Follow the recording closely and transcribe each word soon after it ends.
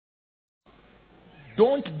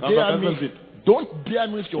Don't dare me. Don't dare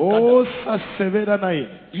me with your tongue.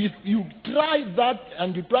 If you try that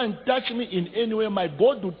and you try and touch me in any way, my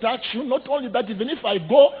God will touch you. Not only that, even if I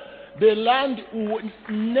go, the land will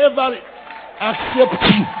never accept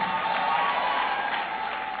you.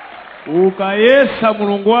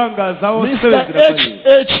 Mr.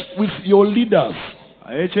 H with your leaders,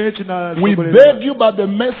 we beg you by the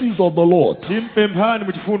mercies of the Lord,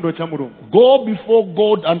 go before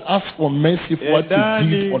God and ask for mercy for what you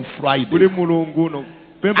did on Friday.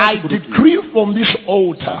 I decree from this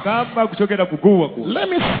altar, let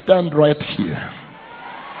me stand right here.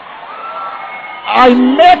 I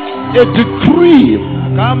make a decree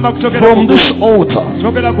from this altar.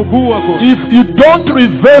 If you don't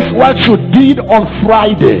reverse what you did on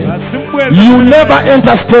Friday, you never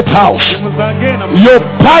enter State House. Your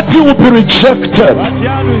party will be rejected.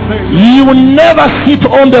 You will never sit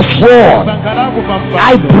on the throne.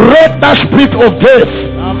 I break that spirit of death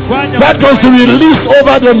that was released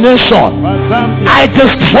over the nation. I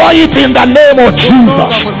destroy it in the name of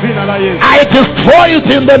Jesus. I destroy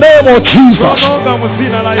it in the name of Jesus.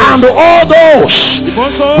 And all those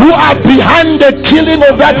who are behind the killing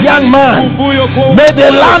of that young man, may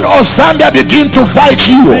the land of Zambia begin to fight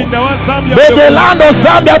you. May the land of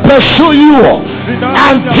Zambia pursue you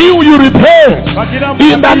until you repent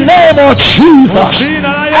in the name of Jesus.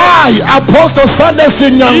 I, Apostle Sunday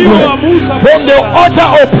Sinyanggwe, from the altar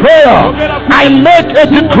of prayer, I make a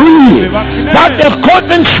decree that the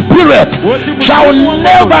covenant spirit shall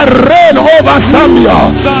never reign over Zambia.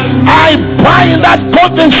 I bind that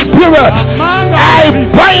covenant spirit. I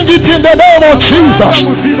bind it in the name of Jesus.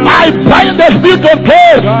 I bind the spirit of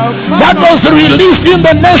death that was released in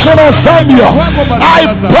the nation of Zambia. I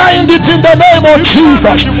bind it in the name of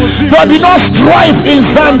Jesus. There will be no strife in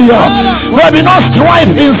Zambia. There will be no strife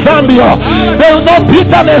in Zambia. There is no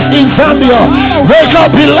bitterness in Zambia. There shall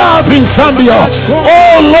be love in Zambia.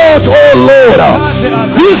 Oh Lord,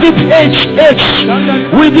 visit HH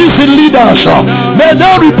with these leaders. May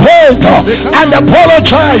they repent and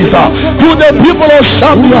apologize to the people of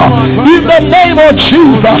Zambia in the name of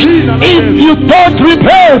Jesus. If you don't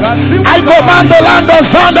repent, I command the land of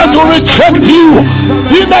Zambia to reject you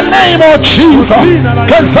in the name of Jesus.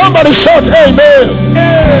 Can somebody shout amen?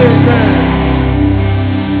 Amen.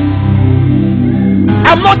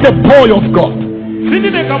 I'm not a boy of God.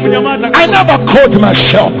 I never called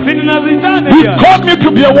myself. He called me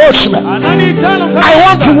to be a watchman. I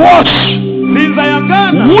want to watch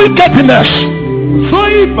wickedness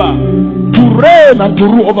to reign and to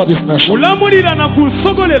rule over this nation.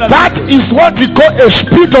 That is what we call a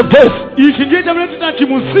spirit of death.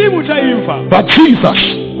 But Jesus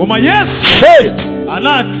said,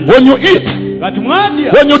 when you eat,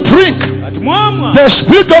 when you drink, the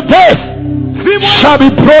spirit of death shall be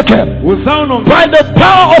broken by the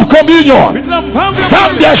power of communion.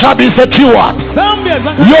 Zambia shall be secured.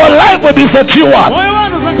 Your life will be secured.